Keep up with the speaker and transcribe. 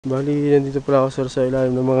Bali, nandito pala ako sir sa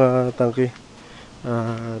ilalim ng mga tangke.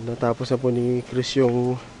 Natapos na po ni Chris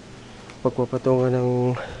yung pagpapatungan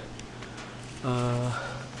ng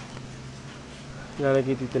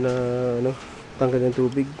nilalagay dito na tangke ng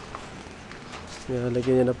tubig.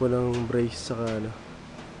 Nilalagyan niya na po ng brace saka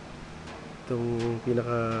itong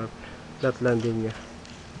pinaka flat landing niya.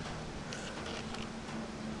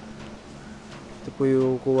 Ito po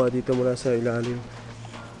yung kuha dito mula sa ilalim.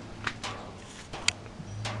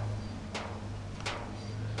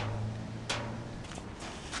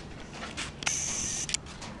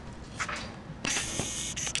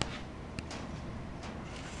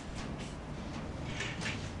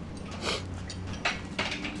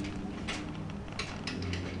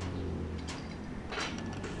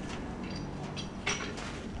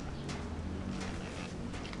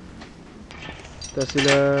 Tapos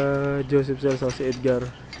sila Joseph sir sa si Edgar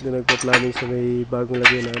doon nagpa-planning sa may bagong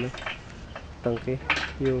lagyan na tangke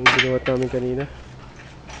yung binuhat namin kanina.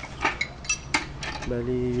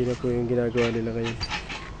 Bali yun na po yung ginagawa nila ngayon.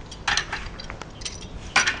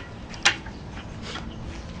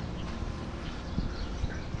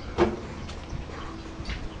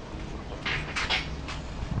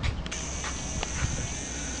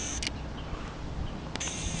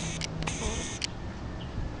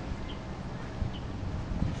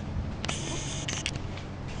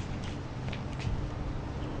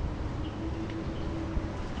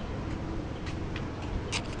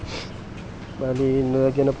 Bali,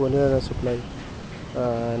 nalagyan na po nila ng supply.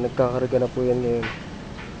 Nagkakarga na po yan ngayon.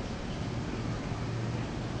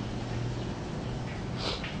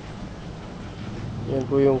 Yan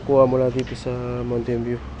po yung kuha mula dito sa Mountain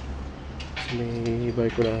View. So, may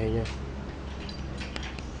balkonahe niya.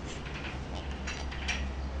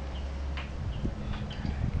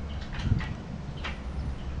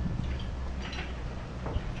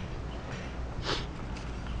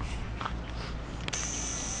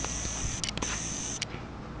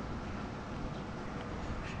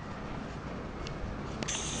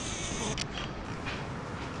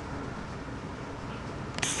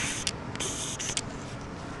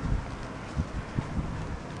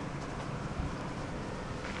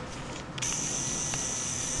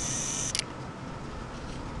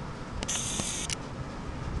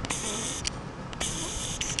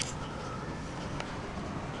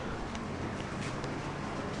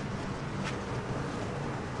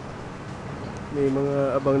 May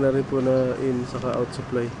mga abang na rin po na in saka out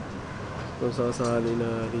supply kung sakasakali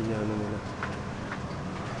na linya nila.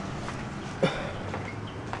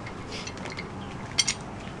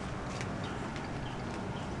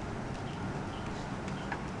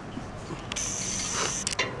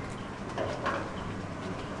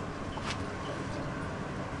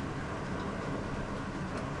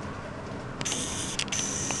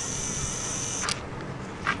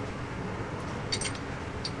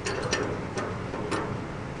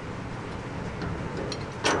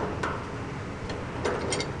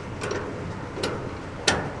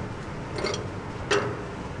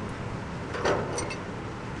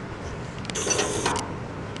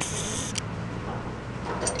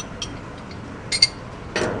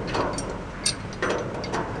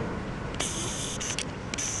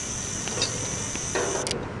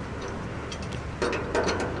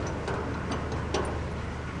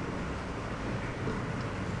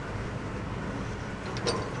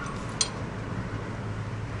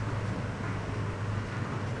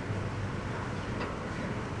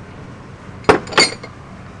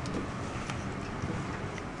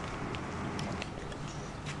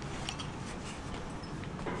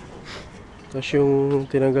 Tapos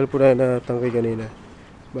yung tinanggal po na tangke kanina,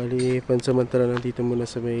 bali pansamantala nandito muna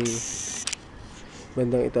sa may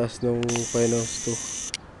bandang itaas ng Pine House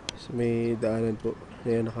 2 sa may daanan po.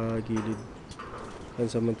 Ayan, nakagilid.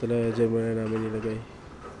 Pansamantala dyan muna namin nilagay.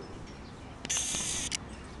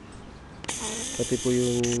 Pati po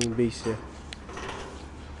yung base niya.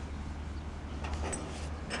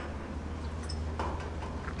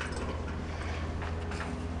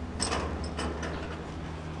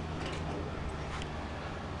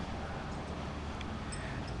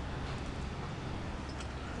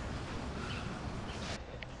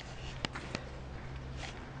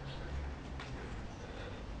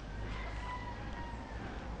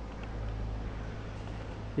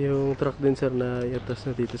 Yung truck din sir na iatas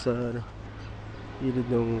na dito sa gilid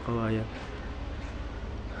ng kawayan.